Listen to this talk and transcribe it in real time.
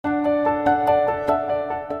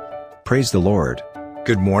Praise the Lord.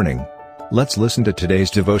 Good morning. Let's listen to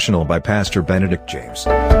today's devotional by Pastor Benedict James.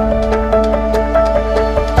 I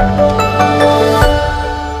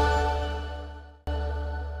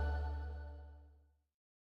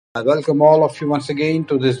welcome all of you once again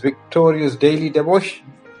to this victorious daily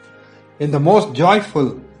devotion in the most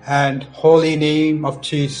joyful and holy name of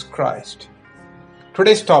Jesus Christ.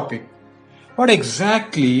 Today's topic: what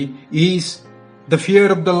exactly is the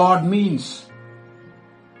fear of the Lord means?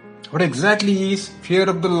 What exactly is fear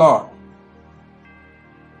of the Lord?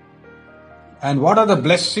 And what are the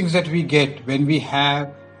blessings that we get when we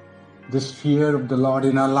have this fear of the Lord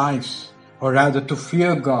in our lives? Or rather, to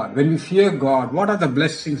fear God. When we fear God, what are the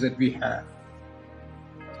blessings that we have?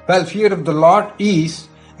 Well, fear of the Lord is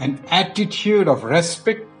an attitude of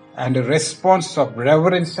respect and a response of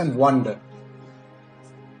reverence and wonder.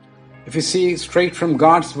 If you see straight from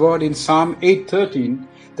God's word in Psalm 8:13,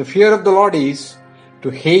 the fear of the Lord is to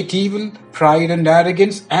hate evil, pride and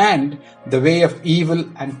arrogance, and the way of evil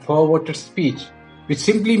and perverted speech, which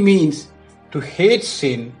simply means to hate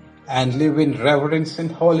sin and live in reverence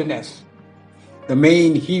and holiness. The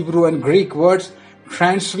main Hebrew and Greek words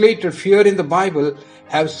translated fear in the Bible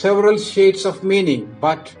have several shades of meaning,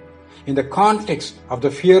 but in the context of the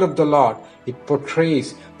fear of the Lord, it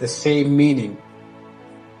portrays the same meaning.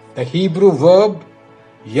 The Hebrew verb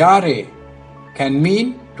yare can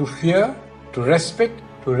mean to fear, to respect,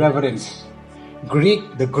 to reverence.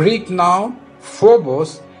 The Greek noun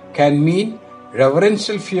phobos can mean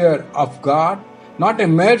reverential fear of God, not a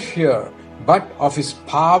mere fear, but of His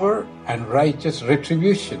power and righteous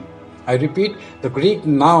retribution. I repeat, the Greek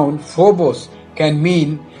noun phobos can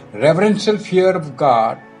mean reverential fear of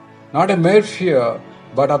God, not a mere fear,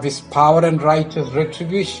 but of His power and righteous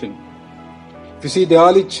retribution. If you see, the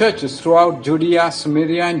early churches throughout Judea,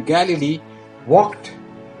 Samaria, and Galilee walked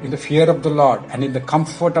in the fear of the Lord and in the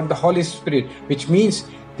comfort of the Holy Spirit, which means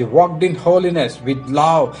they walked in holiness, with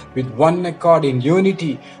love, with one accord, in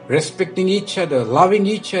unity, respecting each other, loving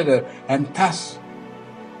each other, and thus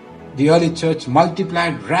the early church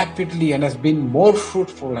multiplied rapidly and has been more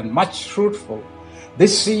fruitful and much fruitful.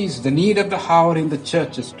 This is the need of the hour in the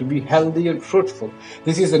churches, to be healthy and fruitful.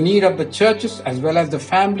 This is the need of the churches as well as the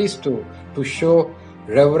families too, to show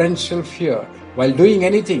reverential fear while doing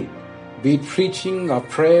anything, be it preaching or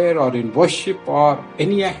prayer or in worship or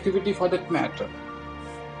any activity for that matter.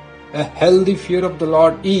 A healthy fear of the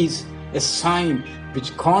Lord is a sign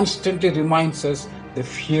which constantly reminds us the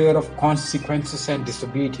fear of consequences and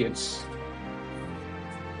disobedience.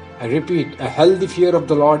 I repeat, a healthy fear of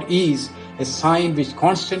the Lord is a sign which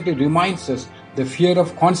constantly reminds us the fear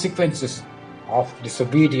of consequences of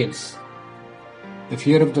disobedience. The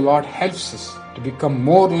fear of the Lord helps us to become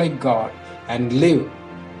more like God and live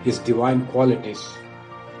His divine qualities.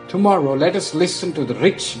 Tomorrow, let us listen to the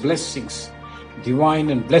rich blessings, divine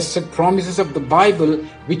and blessed promises of the Bible,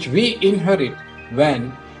 which we inherit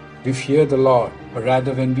when we fear the Lord, or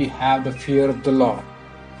rather when we have the fear of the Lord.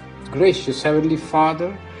 Gracious Heavenly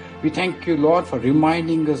Father, we thank you, Lord, for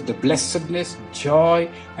reminding us the blessedness, joy,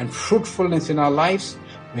 and fruitfulness in our lives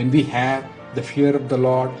when we have the fear of the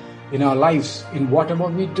Lord in our lives, in whatever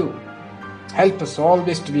we do. Help us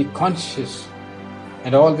always to be conscious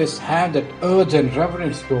and always have that urge and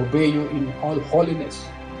reverence to obey you in all holiness.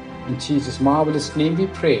 In Jesus' marvelous name we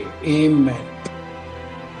pray. Amen.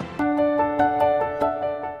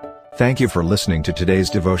 Thank you for listening to today's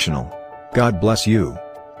devotional. God bless you.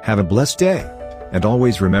 Have a blessed day. And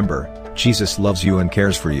always remember, Jesus loves you and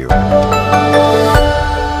cares for you.